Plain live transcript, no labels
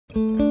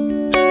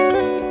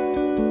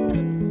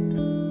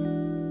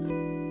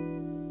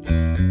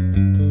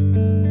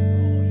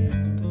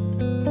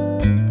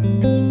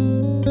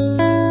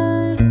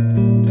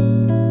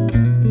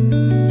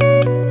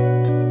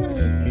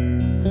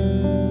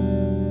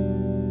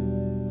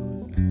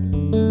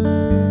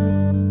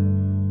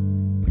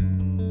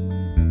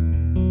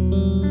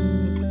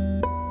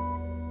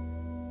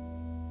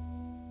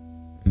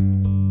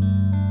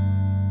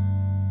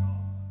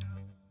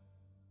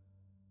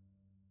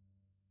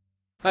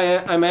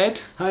Hi, I'm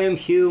Ed. Hi, I'm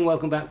Hugh, and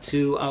welcome back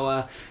to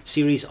our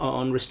series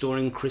on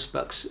restoring Chris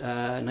Buck's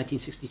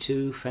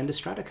 1962 Fender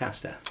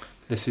Stratocaster.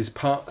 This is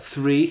part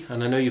 3,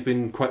 and I know you've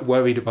been quite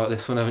worried about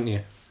this one, haven't you?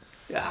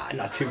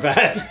 Not too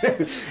bad.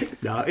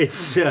 No,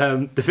 it's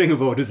the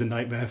fingerboard was a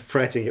nightmare.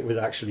 Fretting it was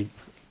actually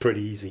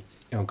pretty easy.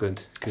 Oh,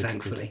 good.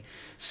 Thankfully. Good.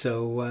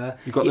 So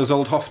you've got those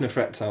old Hofner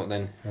frets out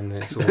then, and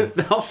it's all...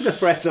 the Hofner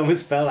frets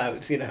almost fell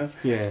out. You know.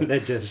 Yeah. They're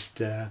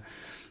just.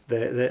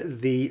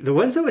 The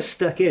ones that were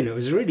stuck in, it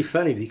was really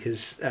funny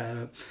because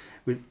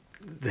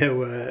there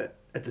were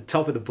at the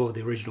top of the board,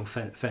 the original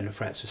Fender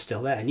frets were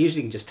still there, and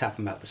usually you can just tap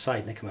them out the side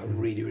and they come out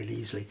really, really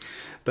easily.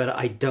 But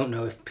I don't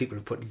know if people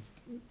have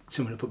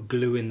someone had put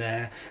glue in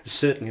there.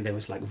 Certainly there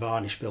was like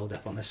varnish build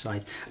up on the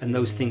sides, and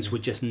those things were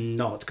just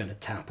not going to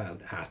tap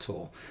out at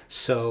all.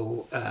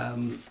 So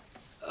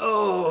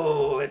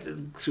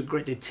through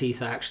gritted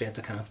teeth I actually had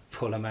to kind of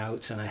pull them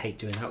out, and I hate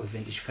doing that with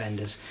vintage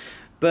Fenders.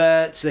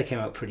 But they came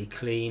out pretty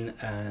clean,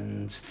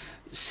 and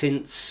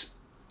since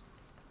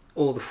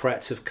all the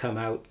frets have come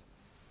out,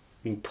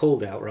 been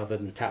pulled out rather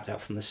than tapped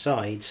out from the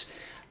sides,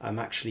 I'm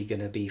actually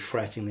going to be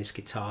fretting this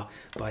guitar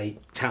by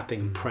tapping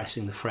and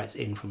pressing the frets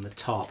in from the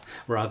top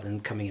rather than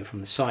coming in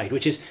from the side,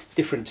 which is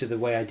different to the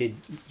way I did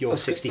your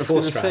 64 Strat. I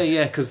was going to say,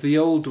 yeah, because the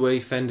old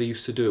way Fender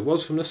used to do it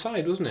was from the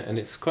side, wasn't it? And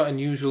it's quite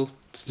unusual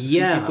to see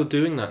people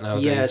doing that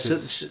nowadays. Yeah,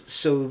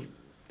 so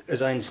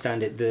as I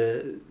understand it,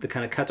 the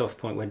kind of cut-off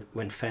point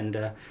when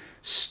Fender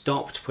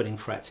stopped putting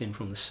frets in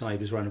from the side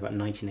was around about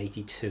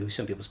 1982.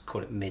 Some people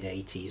call it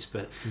mid-80s,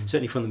 but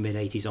certainly from the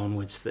mid-80s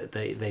onwards that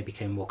they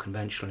became more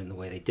conventional in the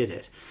way they did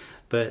it.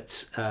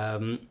 But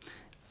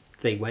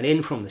they went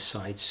in from the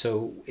side,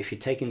 so if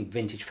you're taking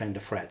vintage Fender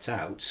frets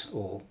out,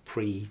 or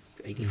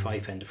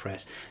pre-85 Fender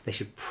frets, they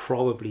should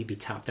probably be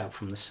tapped out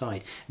from the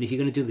side. And if you're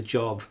going to do the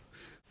job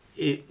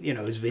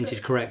as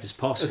vintage correct as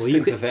possible,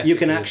 you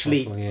can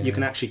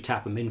actually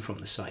tap them in from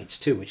the sides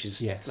too, which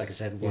is like I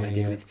said, what I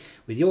did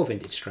with your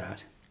vintage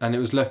Strat. And it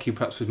was lucky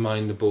perhaps with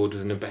mine the board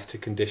was in a better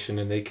condition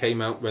and they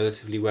came out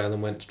relatively well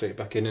and went straight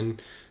back in,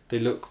 and they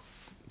look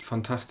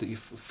fantastic.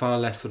 Far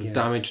less sort of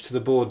damage to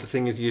the board. The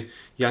thing is, you're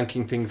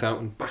yanking things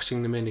out and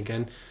bashing them in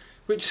again,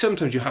 which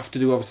sometimes you have to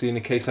do. Obviously in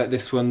a case like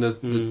this one, there's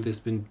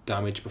been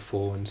damage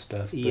before and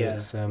stuff,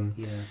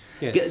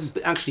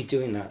 but actually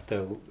doing that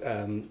though,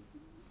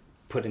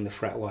 putting the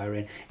fret wire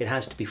in, it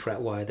has to be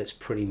fret wire that's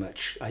pretty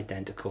much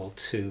identical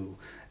to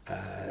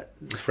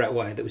the fret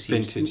wire that was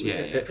used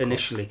vintage,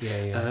 initially.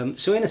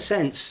 So in a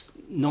sense,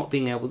 not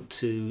being able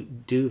to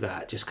do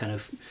that just kind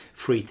of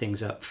freed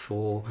things up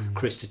for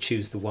Chris to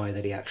choose the wire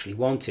that he actually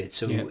wanted.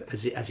 So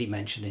as he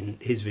mentioned in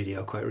his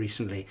video quite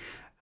recently,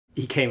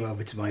 he came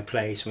over to my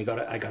place and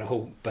I got a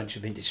whole bunch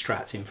of vintage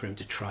Strats in for him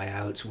to try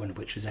out, one of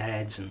which was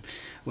Ed's and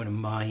one of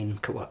mine,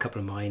 a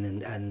couple of mine,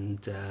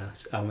 and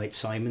our mate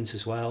Simon's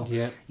as well.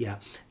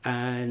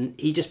 And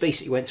he just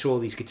basically went through all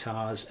these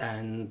guitars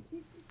and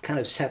kind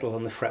of settled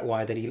on the fret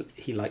wire that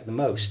he liked the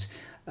most.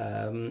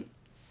 And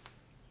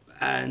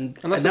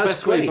that's the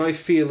best way, by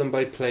feel and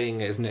by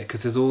playing it, isn't it?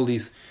 Because there's all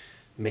these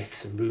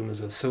myths and rumours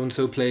of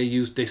so-and-so player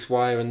used this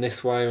wire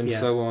and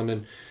so on,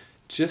 and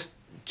just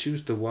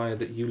choose the wire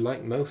that you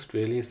like most,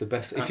 really, is the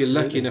best. If you're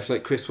lucky enough,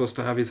 like Chris was,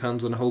 to have his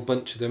hands on a whole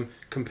bunch of them,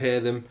 compare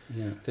them,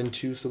 then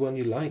choose the one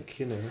you like,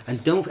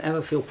 And don't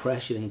ever feel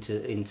pressured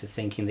into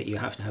thinking that you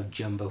have to have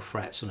jumbo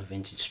frets on a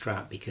vintage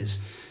Strat because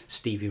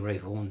Stevie Ray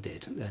Vaughan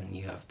did, and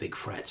you have big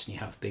frets and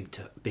you have big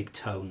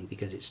tone,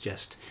 because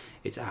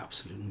it's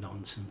absolute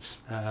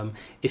nonsense.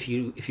 If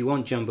you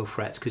want jumbo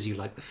frets because you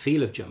like the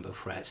feel of jumbo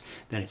frets,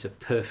 then it's a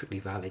perfectly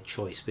valid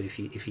choice. But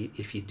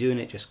if you're doing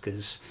it just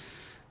because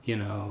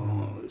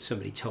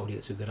somebody told you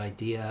it's a good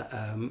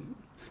idea,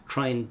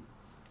 try and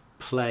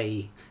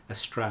play a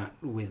Strat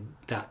with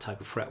that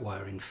type of fret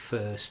wire in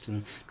first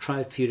and try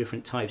a few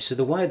different types. So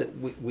the wire that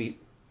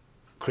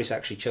Chris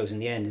actually chose in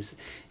the end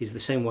is the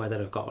same wire that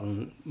I've got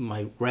on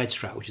my red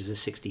Strat, which is a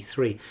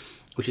 63,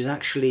 which is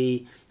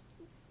actually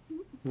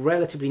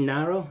relatively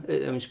narrow. I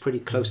mean, it's pretty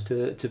close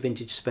to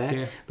vintage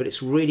spec, but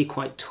it's really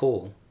quite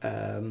tall,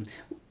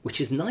 which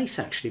is nice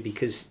actually,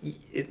 because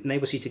it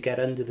enables you to get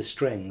under the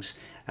strings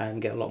and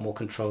get a lot more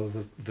control of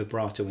the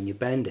vibrato when you're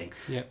bending.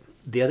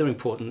 The other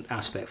important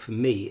aspect for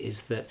me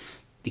is that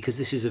because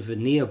this is a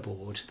veneer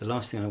board, the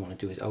last thing I want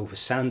to do is over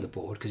sand the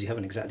board, because you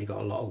haven't exactly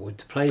got a lot of wood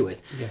to play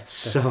with.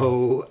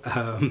 So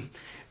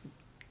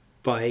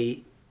by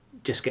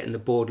just getting the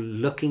board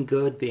looking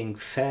good, being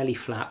fairly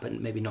flat but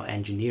maybe not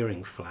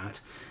engineering flat,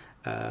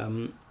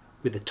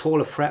 with the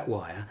taller fret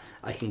wire,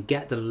 I can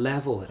get the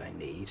level that I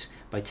need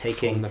by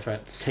taking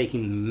the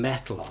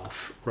metal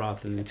off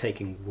rather than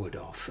taking wood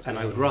off, and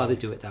I would rather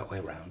do it that way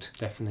around.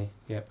 Definitely,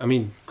 yeah. I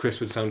mean, Chris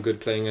would sound good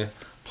playing a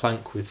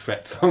plank with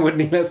frets on,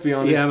 wouldn't he? Let's be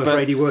honest. Yeah, I'm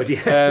afraid he would.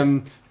 Yeah.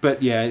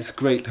 But yeah, it's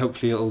great.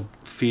 Hopefully it'll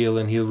feel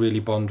and he'll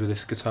really bond with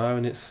this guitar,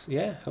 and it's,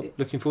 yeah,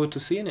 looking forward to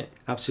seeing it.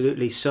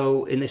 Absolutely.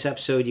 So in this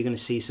episode you're going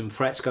to see some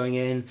frets going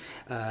in,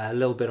 a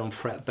little bit on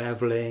fret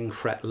beveling,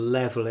 fret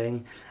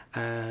leveling,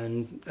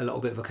 and a little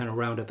bit of a kind of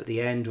roundup at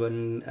the end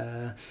when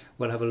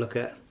we'll have a look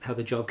at how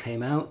the job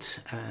came out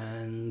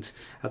and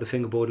how the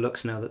fingerboard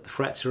looks now that the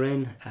frets are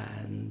in,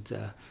 and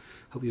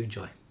hope you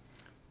enjoy.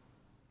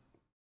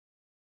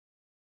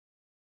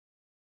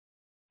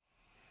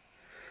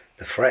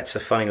 The frets are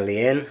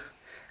finally in.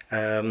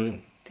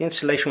 The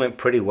installation went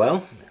pretty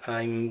well.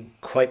 I'm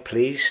quite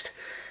pleased.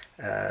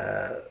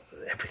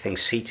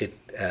 Everything's seated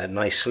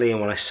nicely,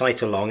 and when I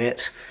sight along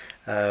it,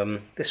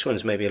 this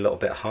one's maybe a little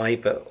bit high,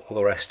 but all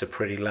the rest are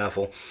pretty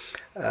level.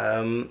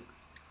 The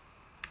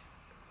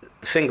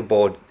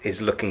fingerboard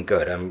is looking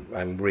good.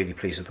 I'm really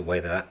pleased with the way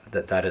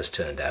that has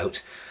turned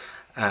out,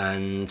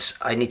 and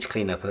I need to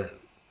clean up a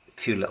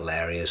few little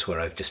areas where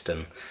I've just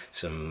done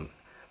some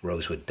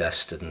rosewood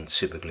dust and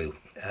super glue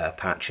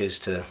patches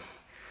to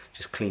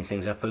just clean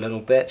things up a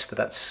little bit, but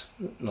that's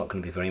not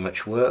going to be very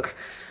much work.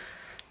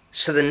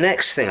 So the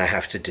next thing I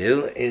have to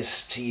do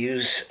is to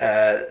use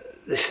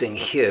this thing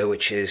here,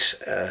 which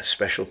is a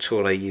special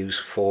tool I use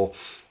for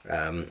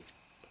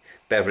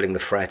beveling the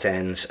fret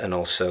ends, and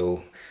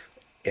also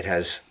it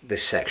has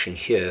this section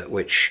here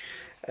which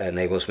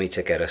enables me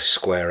to get a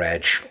square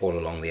edge all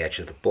along the edge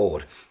of the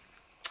board.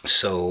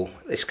 So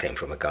this came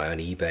from a guy on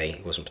eBay.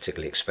 It wasn't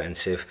particularly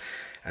expensive,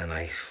 and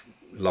I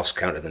lost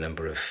count of the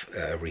number of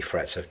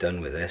refrets I've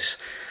done with this.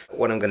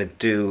 What I'm going to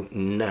do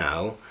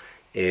now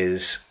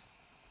is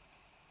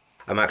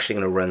I'm actually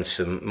going to run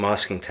some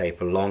masking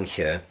tape along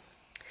here.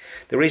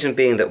 The reason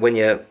being that when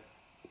you're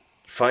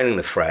filing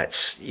the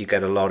frets, you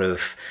get a lot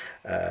of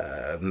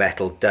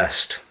metal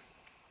dust,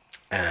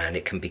 and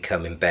it can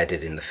become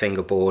embedded in the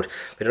fingerboard,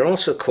 but it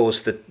also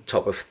causes the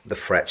top of the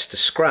frets to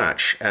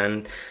scratch,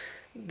 and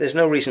there's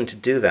no reason to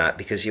do that,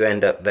 because you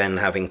end up then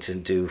having to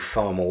do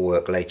far more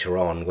work later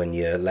on when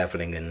you're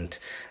leveling and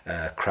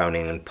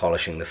crowning and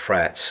polishing the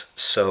frets.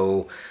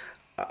 So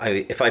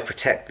if I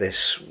protect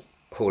this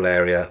whole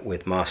area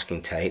with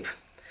masking tape,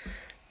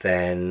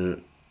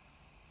 then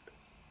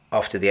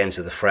after the ends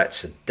of the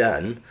frets are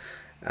done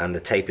and the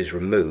tape is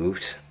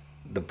removed,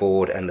 the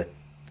board and the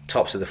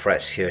tops of the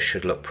frets here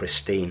should look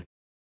pristine.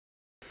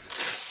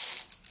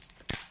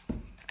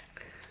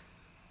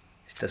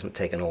 This doesn't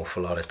take an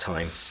awful lot of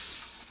time.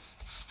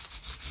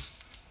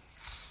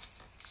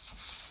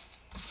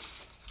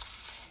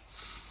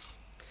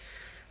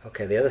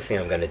 Okay, the other thing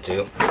I'm going to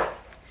do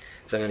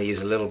is I'm going to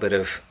use a little bit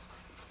of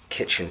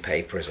kitchen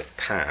paper as a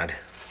pad.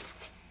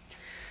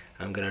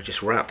 I'm going to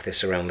just wrap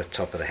this around the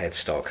top of the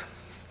headstock.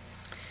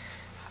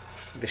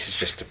 This is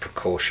just a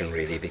precaution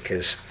really,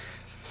 because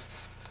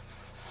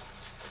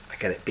I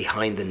get it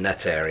behind the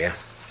nut area,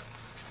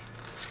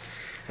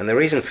 and the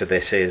reason for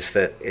this is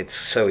that it's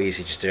so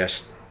easy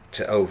just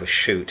to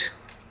overshoot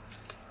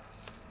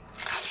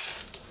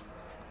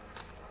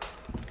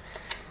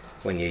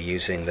when you're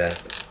using the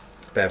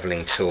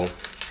beveling tool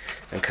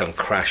and come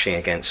crashing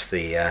against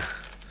the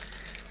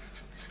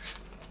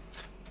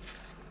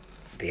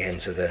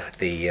ends of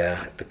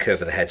the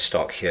curve of the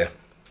headstock here.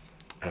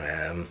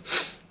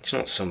 It's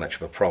not so much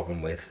of a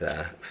problem with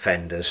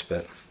Fenders,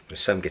 but with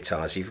some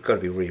guitars you've got to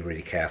be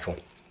really careful.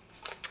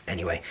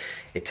 Anyway,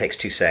 it takes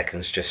 2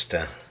 seconds just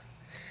to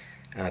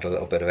add a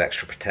little bit of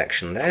extra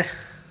protection there.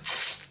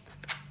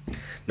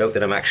 Note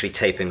that I'm actually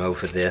taping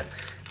over the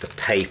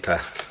paper,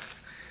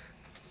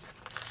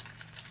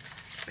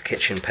 the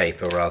kitchen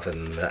paper, rather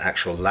than the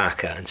actual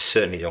lacquer, and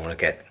certainly don't want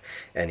to get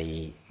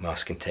any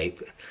masking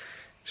tape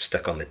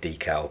stuck on the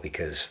decal,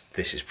 because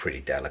this is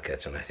pretty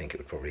delicate and I think it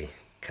would probably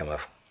come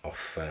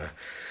off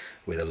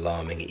with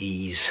alarming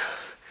ease.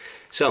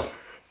 So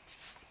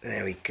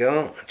there we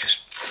go.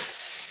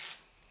 Just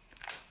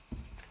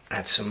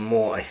add some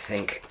more, I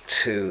think,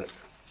 to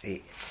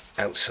the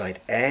outside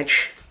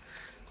edge.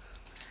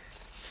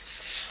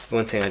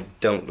 One thing I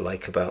don't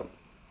like about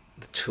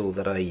the tool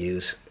that I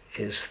use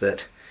is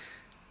that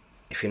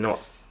if you're not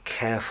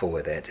careful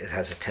with it, it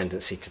has a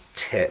tendency to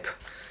tip,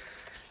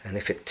 and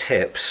if it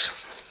tips,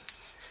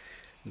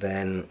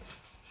 then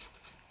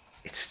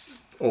it's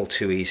all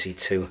too easy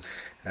to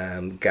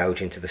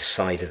gouge into the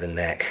side of the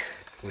neck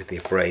with the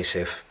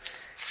abrasive,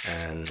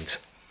 and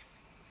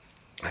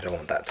I don't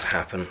want that to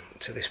happen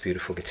to this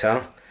beautiful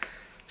guitar.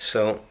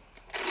 So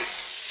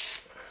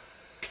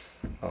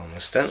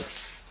almost done.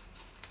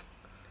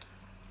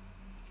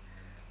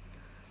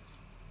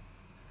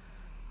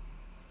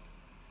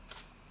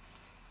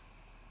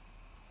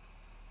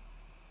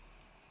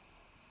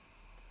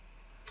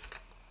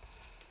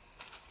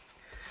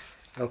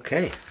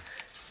 Okay,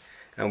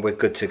 and we're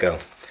good to go.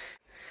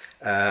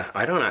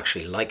 I don't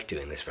actually like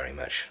doing this very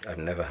much. I've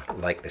never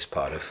liked this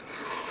part of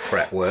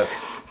fret work.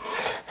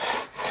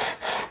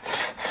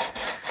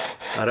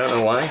 I don't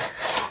know why.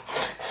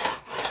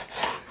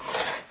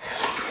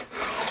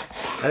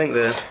 I think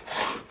the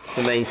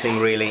main thing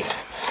really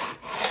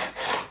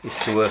is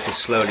to work as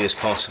slowly as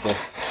possible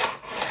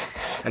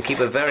and keep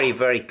a very,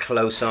 very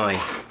close eye,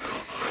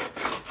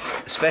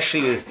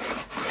 especially with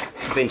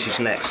vintage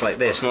necks like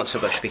this, not so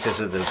much because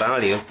of the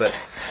value, but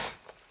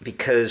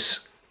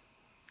because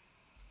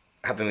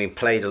having been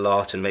played a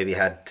lot and maybe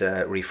had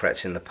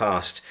refrets in the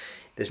past,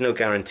 there's no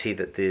guarantee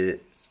that the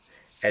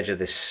edge of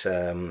this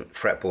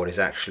fretboard is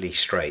actually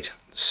straight,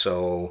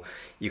 so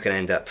you can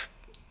end up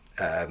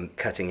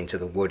cutting into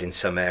the wood in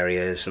some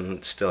areas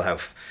and still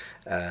have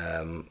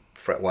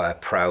fret wire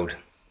proud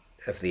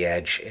of the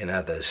edge in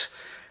others.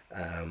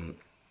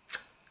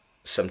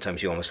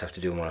 Sometimes you almost have to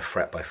do them on a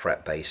fret by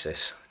fret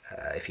basis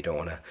if you don't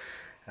want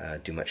to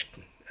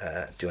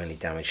do any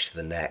damage to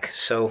the neck.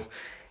 So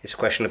it's a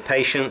question of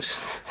patience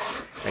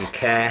and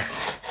care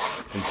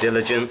and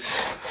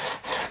diligence,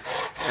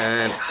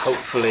 and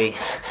hopefully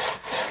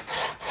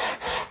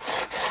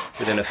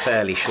within a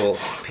fairly short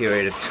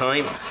period of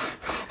time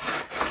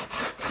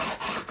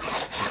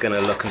this is going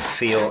to look and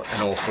feel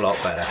an awful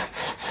lot better.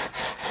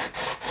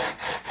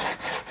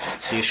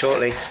 See you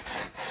shortly.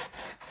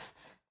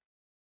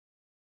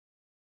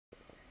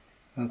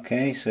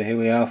 Okay, so here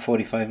we are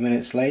 45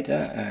 minutes later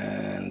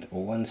and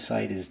one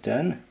side is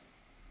done.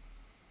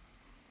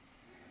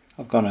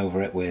 I've gone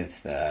over it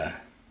with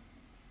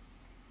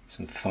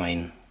some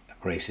fine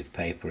abrasive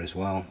paper as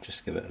well, just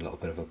to give it a little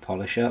bit of a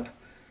polish up,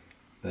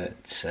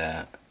 but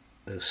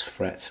those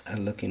frets are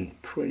looking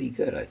pretty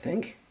good, I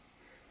think.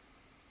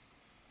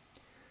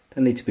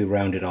 They'll need to be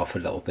rounded off a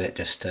little bit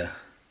just to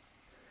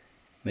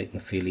make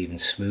them feel even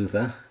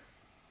smoother,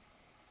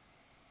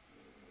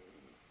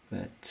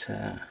 but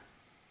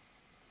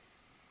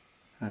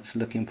that's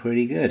looking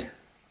pretty good.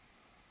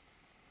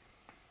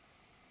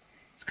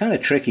 It's kind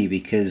of tricky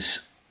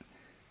because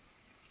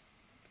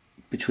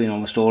between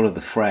almost all of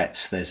the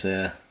frets there's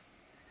a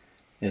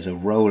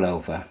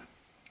rollover,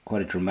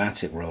 quite a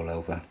dramatic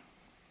rollover,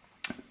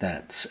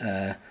 that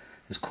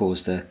has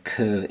caused a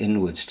curve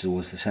inwards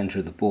towards the centre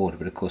of the board,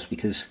 but of course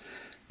because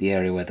the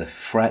area where the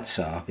frets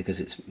are, because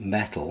it's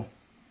metal,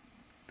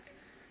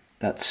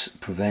 that's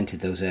prevented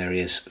those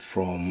areas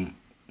from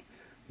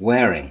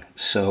wearing,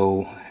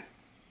 so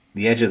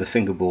the edge of the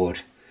fingerboard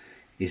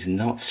is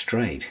not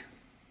straight.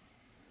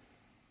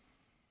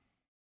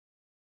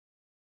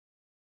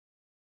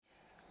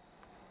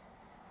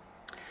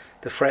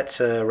 The frets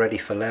are ready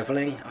for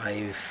levelling.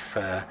 I've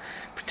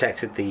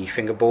protected the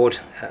fingerboard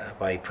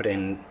by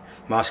putting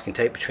masking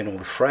tape between all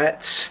the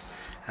frets,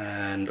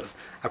 and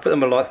I put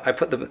them I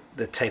put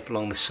the tape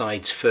along the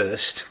sides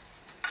first,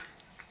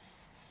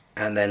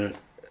 and then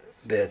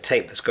the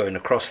tape that's going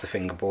across the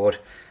fingerboard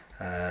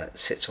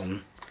sits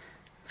on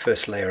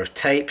first layer of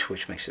tape,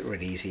 which makes it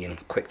really easy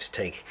and quick to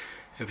take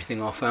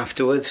everything off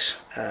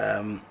afterwards.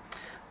 The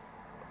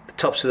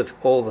tops of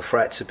all the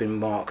frets have been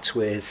marked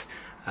with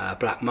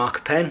black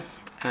marker pen,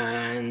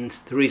 and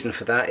the reason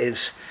for that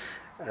is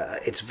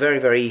it's very,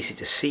 very easy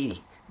to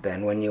see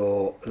then when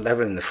you're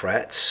leveling the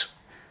frets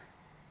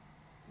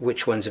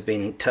which ones have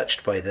been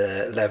touched by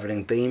the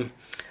leveling beam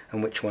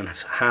and which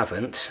ones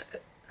haven't.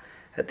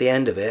 At the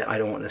end of it, I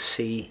don't want to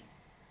see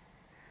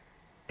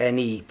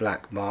any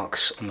black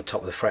marks on the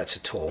top of the frets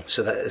at all,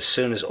 so that as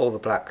soon as all the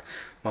black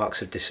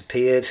marks have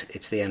disappeared,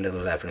 it's the end of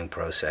the leveling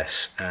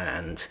process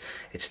and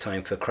it's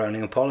time for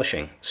crowning and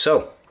polishing.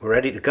 So we're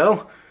ready to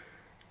go,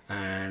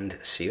 and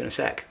see you in a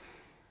sec.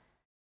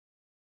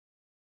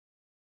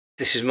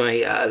 This is my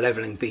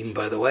leveling beam,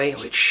 by the way,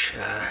 which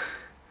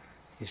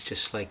is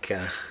just like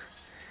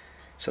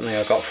something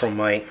I got from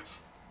my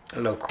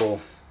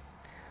local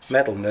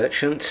metal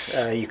merchant.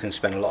 You can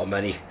spend a lot of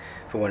money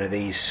for one of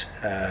these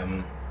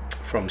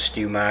from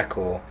StewMac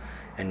or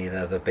any of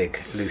the other big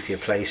luthier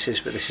places,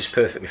 but this is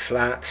perfectly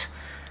flat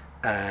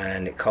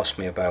and it cost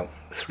me about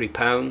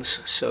 £3,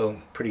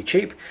 so pretty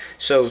cheap.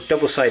 So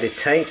double-sided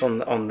tape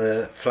on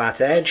the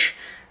flat edge.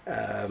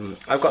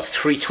 I've got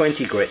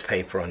 320 grit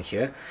paper on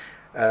here.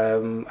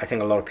 I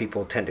think a lot of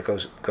people tend to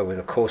go with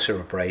a coarser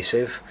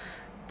abrasive,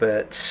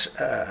 but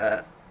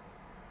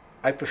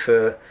I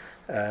prefer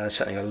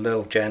something a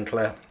little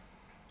gentler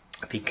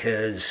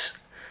because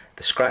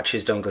the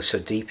scratches don't go so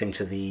deep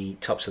into the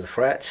tops of the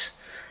frets,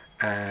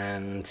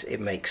 and it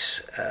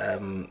makes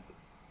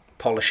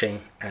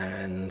polishing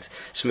and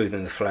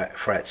smoothing the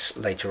frets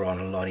later on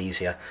a lot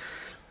easier.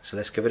 So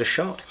let's give it a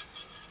shot.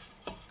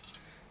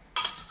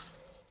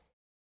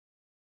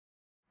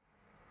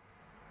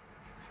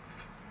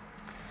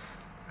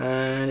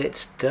 And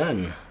it's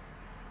done.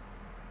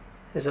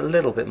 There's a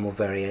little bit more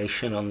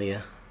variation on the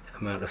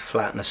amount of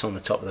flatness on the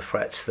top of the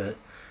frets that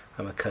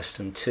I'm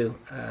accustomed to,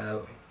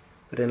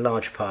 but in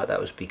large part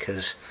that was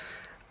because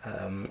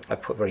I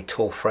put very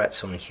tall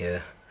frets on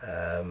here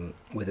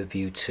with a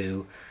view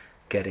to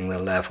getting the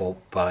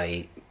level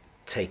by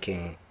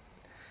taking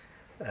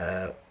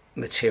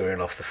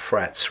material off the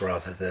frets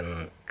rather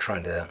than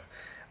trying to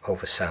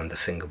oversand the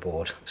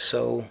fingerboard.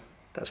 So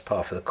that's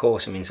par for the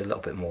course. It means a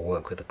little bit more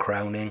work with the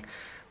crowning,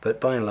 but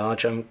by and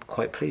large I'm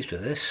quite pleased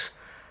with this.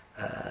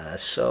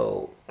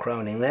 So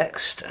crowning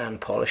next and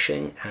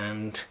polishing,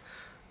 and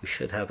we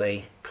should have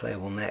a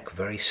playable neck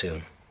very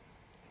soon.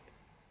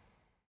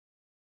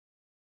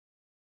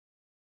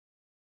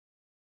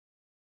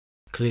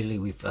 Clearly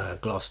we've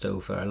glossed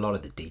over a lot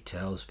of the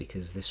details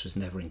because this was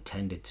never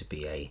intended to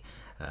be a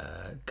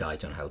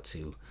guide on how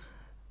to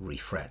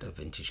refret a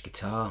vintage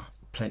guitar.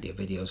 Plenty of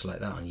videos like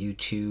that on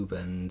YouTube,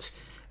 and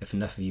if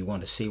enough of you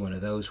want to see one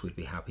of those, we'd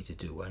be happy to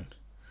do one.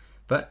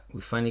 But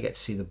we finally get to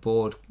see the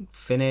board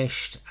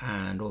finished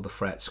and all the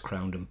frets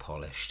crowned and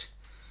polished.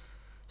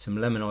 Some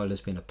lemon oil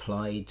has been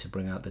applied to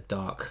bring out the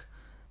dark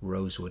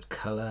rosewood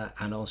colour,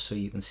 and also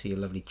you can see a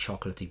lovely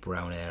chocolatey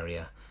brown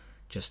area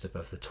just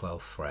above the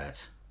 12th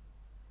fret.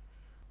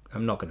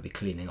 I'm not going to be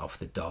cleaning off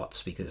the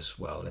dots because,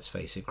 well, let's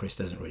face it, Chris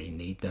doesn't really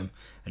need them,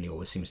 and he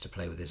always seems to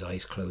play with his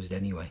eyes closed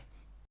anyway.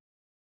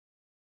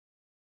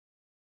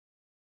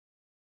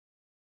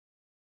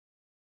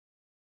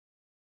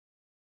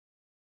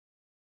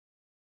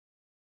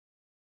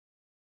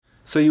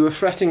 So you were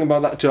fretting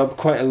about that job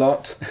quite a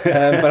lot,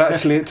 but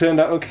actually it turned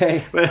out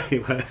okay. Well,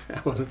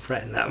 I wasn't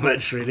fretting that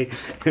much really.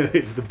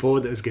 It's the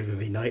board that was giving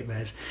me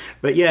nightmares.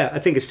 But yeah, I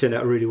think it's turned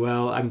out really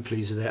well. I'm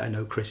pleased with it. I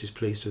know Chris is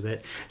pleased with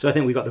it. So I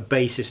think we've got the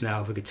basis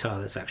now of a guitar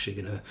that's actually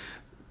going to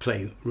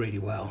play really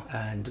well,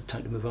 and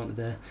time to move on to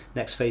the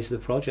next phase of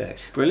the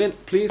project.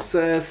 Brilliant. Please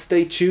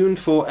stay tuned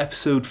for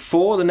episode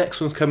 4. The next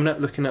one's coming up,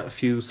 looking at a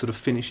few sort of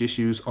finish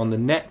issues on the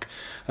neck.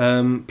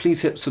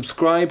 Please hit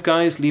subscribe,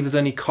 guys. Leave us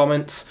any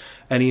comments,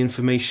 any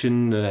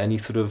information, any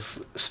sort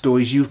of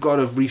stories you've got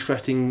of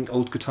refretting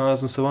old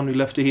guitars and so on. We'd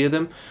love to hear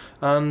them,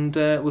 and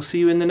we'll see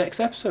you in the next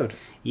episode.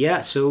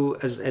 Yeah, so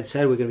as Ed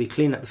said, we're going to be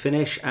cleaning up the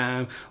finish,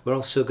 and we're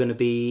also going to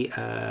be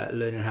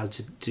learning how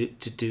to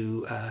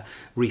do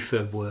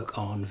refurb work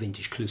on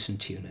vintage Kluson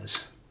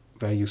tuners.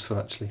 Very useful,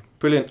 actually.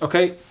 Brilliant.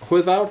 Okay,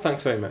 hwyl fawr.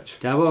 Thanks very much.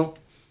 Da bo.